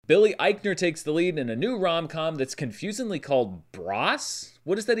Billy Eichner takes the lead in a new rom-com that's confusingly called Bros?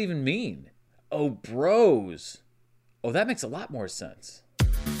 What does that even mean? Oh, bros. Oh, that makes a lot more sense.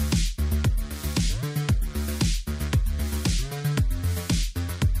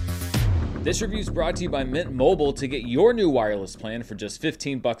 This review is brought to you by Mint Mobile. To get your new wireless plan for just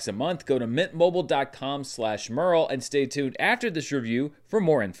 $15 a month, go to mintmobile.com/Merle and stay tuned after this review for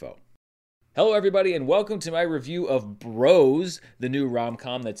more info. Hello everybody and welcome to my review of Bros, the new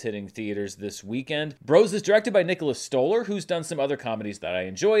rom-com that's hitting theaters this weekend. Bros is directed by Nicholas Stoller, who's done some other comedies that I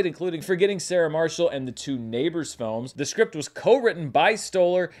enjoyed, including Forgetting Sarah Marshall and the two Neighbors films. The script was co-written by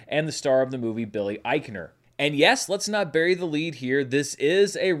Stoller and the star of the movie, Billy Eichner. And yes, let's not bury the lead here. This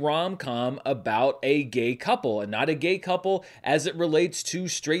is a rom-com about a gay couple, and not a gay couple as it relates to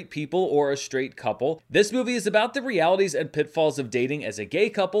straight people or a straight couple. This movie is about the realities and pitfalls of dating as a gay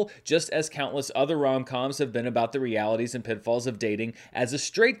couple, just as countless other rom-coms have been about the realities and pitfalls of dating as a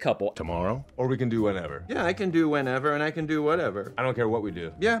straight couple. Tomorrow? Or we can do whenever. Yeah, I can do whenever and I can do whatever. I don't care what we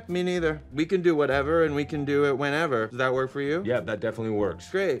do. Yeah, me neither. We can do whatever and we can do it whenever. Does that work for you? Yeah, that definitely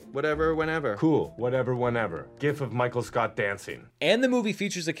works. Great. Whatever, whenever. Cool. Whatever, whenever. GIF of Michael Scott dancing. And the movie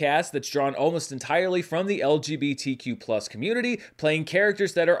features a cast that's drawn almost entirely from the LGBTQ+ community, playing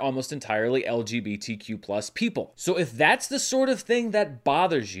characters that are almost entirely LGBTQ+ people. So if that's the sort of thing that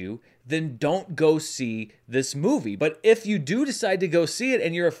bothers you, then don't go see this movie. But if you do decide to go see it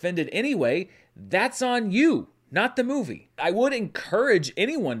and you're offended anyway, that's on you, not the movie. I would encourage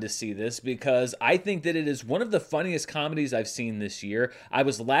anyone to see this because I think that it is one of the funniest comedies I've seen this year. I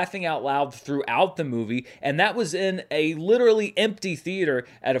was laughing out loud throughout the movie, and that was in a literally empty theater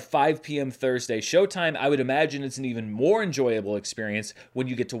at a 5 p.m. Thursday showtime. I would imagine it's an even more enjoyable experience when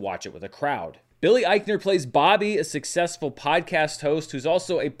you get to watch it with a crowd. Billy Eichner plays Bobby, a successful podcast host who's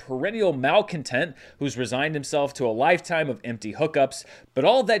also a perennial malcontent who's resigned himself to a lifetime of empty hookups. But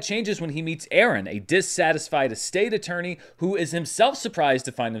all of that changes when he meets Aaron, a dissatisfied estate attorney who is himself surprised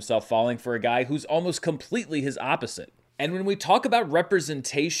to find himself falling for a guy who's almost completely his opposite. And when we talk about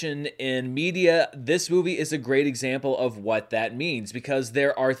representation in media, this movie is a great example of what that means, because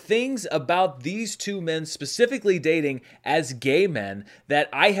there are things about these two men specifically dating as gay men that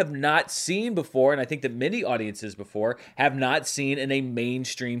I have not seen before, and I think that many audiences before have not seen in a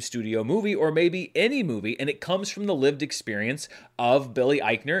mainstream studio movie or maybe any movie, and it comes from the lived experience of Billy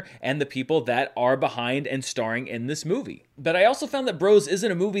Eichner and the people that are behind and starring in this movie. But I also found that Bros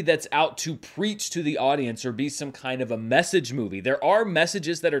isn't a movie that's out to preach to the audience or be some kind of a message movie. There are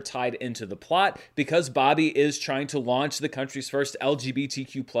messages that are tied into the plot because Bobby is trying to launch the country's first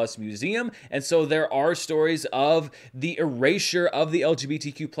LGBTQ+ museum, and so there are stories of the erasure of the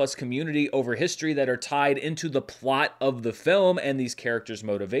LGBTQ+ community over history that are tied into the plot of the film and these characters'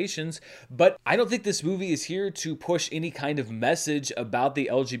 motivations. But I don't think this movie is here to push any kind of message about the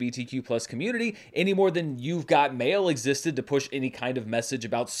LGBTQ+ community any more than You've Got Mail existed to push any kind of message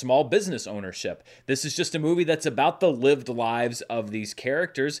about small business ownership. This is just a movie that's about the lived lives of these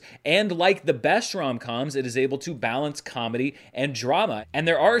characters, and like the best rom-coms, it is able to balance comedy and drama. And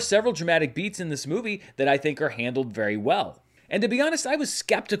there are several dramatic beats in this movie that I think are handled very well. And to be honest, I was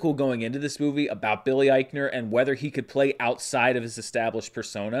skeptical going into this movie about Billy Eichner and whether he could play outside of his established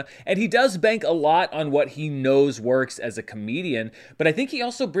persona. And he does bank a lot on what he knows works as a comedian, but I think he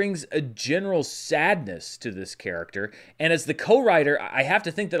also brings a general sadness to this character. And as the co-writer, I have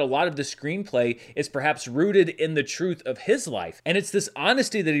to think that a lot of the screenplay is perhaps rooted in the truth of his life. And it's this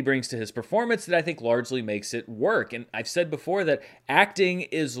honesty that he brings to his performance that I think largely makes it work. And I've said before that acting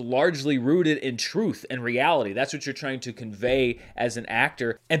is largely rooted in truth and reality. That's what you're trying to convey as an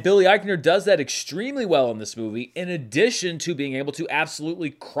actor. And Billy Eichner does that extremely well in this movie, in addition to being able to absolutely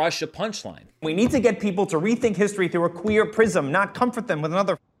crush a punchline. We need to get people to rethink history through a queer prism, not comfort them with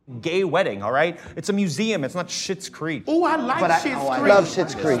another gay wedding, all right? It's a museum, it's not Schitt's Creek. Oh, I like Schitt's Creek. I love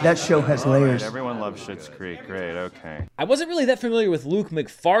Schitt's Creek. That show has layers. Everyone loves Schitt's Creek. Great, okay. I wasn't really that familiar with Luke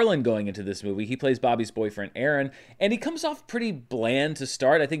McFarlane going into this movie. He plays Bobby's boyfriend, Aaron, and he comes off pretty bland to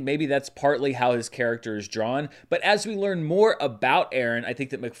start. I think maybe that's partly how his character is drawn. But as we learn more about Aaron, I think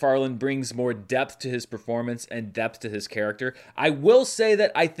that McFarlane brings more depth to his performance and depth to his character. I will say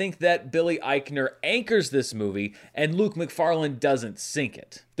that I think that Billy Eichner anchors this movie, and Luke McFarlane doesn't sink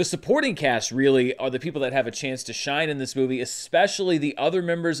it. The supporting cast really are the people that have a chance to shine in this movie, especially the other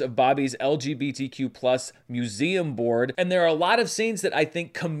members of Bobby's LGBTQ+ museum board. And there are a lot of scenes that I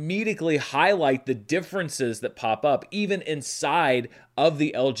think comedically highlight the differences that pop up, even inside of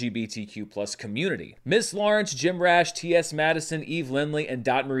the LGBTQ+ community. Miss Lawrence, Jim Rash, T.S. Madison, Eve Lindley, and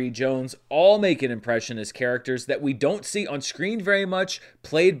Dot Marie Jones all make an impression as characters that we don't see on screen very much,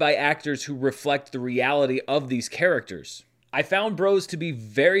 played by actors who reflect the reality of these characters. I found Bros to be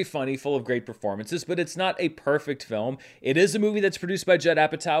very funny, full of great performances, but it's not a perfect film. It is a movie that's produced by Judd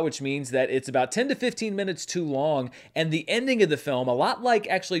Apatow, which means that it's about 10 to 15 minutes too long, and the ending of the film, a lot like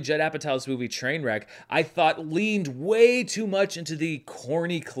actually Judd Apatow's movie Trainwreck, I thought leaned way too much into the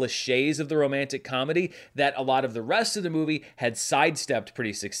corny cliches of the romantic comedy that a lot of the rest of the movie had sidestepped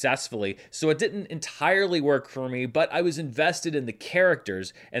pretty successfully, so it didn't entirely work for me, but I was invested in the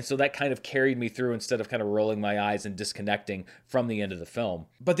characters, and so that kind of carried me through instead of kind of rolling my eyes and disconnecting from the end of the film.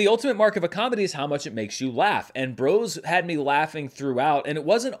 But the ultimate mark of a comedy is how much it makes you laugh, and Bros had me laughing throughout, and it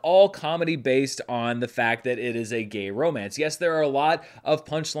wasn't all comedy based on the fact that it is a gay romance. Yes, there are a lot of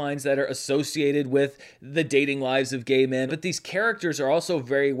punchlines that are associated with the dating lives of gay men, but these characters are also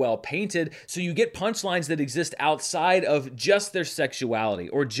very well painted, so you get punchlines that exist outside of just their sexuality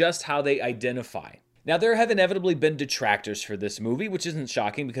or just how they identify. Now, there have inevitably been detractors for this movie, which isn't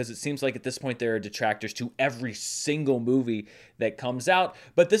shocking because it seems like at this point there are detractors to every single movie that comes out,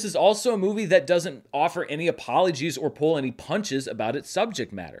 but this is also a movie that doesn't offer any apologies or pull any punches about its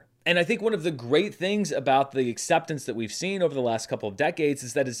subject matter. And I think one of the great things about the acceptance that we've seen over the last couple of decades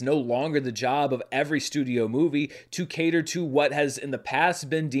is that it's no longer the job of every studio movie to cater to what has in the past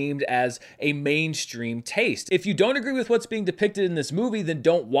been deemed as a mainstream taste. If you don't agree with what's being depicted in this movie, then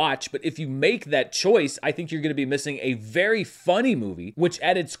don't watch. But if you make that choice, I think you're going to be missing a very funny movie, which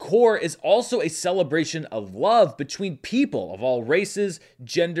at its core is also a celebration of love between people of all races,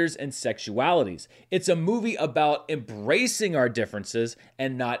 genders, and sexualities. It's a movie about embracing our differences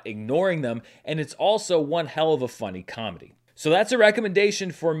and not ignoring them, and it's also one hell of a funny comedy. So that's a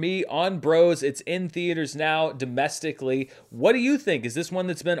recommendation for me on Bros. It's in theaters now domestically. What do you think? Is this one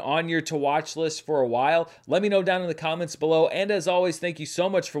that's been on your to-watch list for a while? Let me know down in the comments below. And as always, thank you so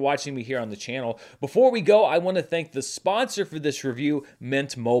much for watching me here on the channel. Before we go, I want to thank the sponsor for this review,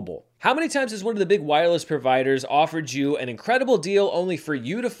 Mint Mobile. How many times has one of the big wireless providers offered you an incredible deal only for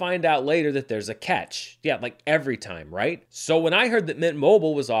you to find out later that there's a catch? Yeah, like every time, right? So when I heard that Mint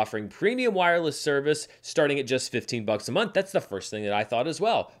Mobile was offering premium wireless service starting at just $15 a month, that's the first thing that I thought as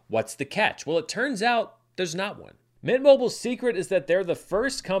well. What's the catch? Well, it turns out there's not one. Mint Mobile's secret is that they're the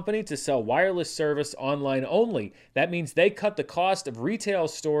first company to sell wireless service online only. That means they cut the cost of retail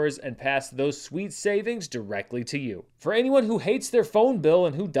stores and pass those sweet savings directly to you. For anyone who hates their phone bill,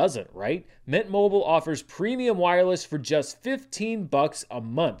 and who doesn't, right? Mint Mobile offers premium wireless for just $15 a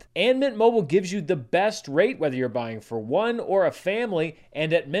month. And Mint Mobile gives you the best rate whether you're buying for one or a family,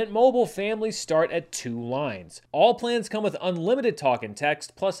 and at Mint Mobile, families start at 2 lines. All plans come with unlimited talk and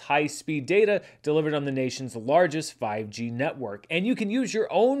text, plus high-speed data delivered on the nation's largest 5G network. And you can use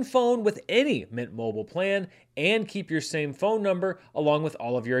your own phone with any Mint Mobile plan and keep your same phone number along with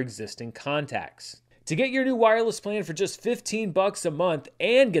all of your existing contacts. To get your new wireless plan for just $15 a month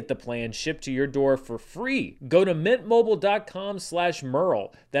and get the plan shipped to your door for free, go to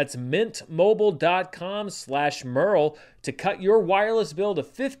mintmobile.com/Merle. That's mintmobile.com/Merle to cut your wireless bill to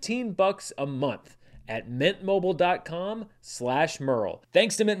 $15 a month at mintmobile.com/Merle.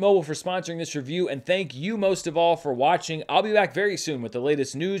 Thanks to Mint Mobile for sponsoring this review, and thank you most of all for watching. I'll be back very soon with the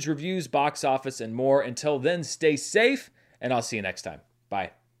latest news, reviews, box office, and more. Until then, stay safe, and I'll see you next time.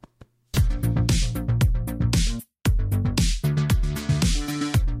 Bye.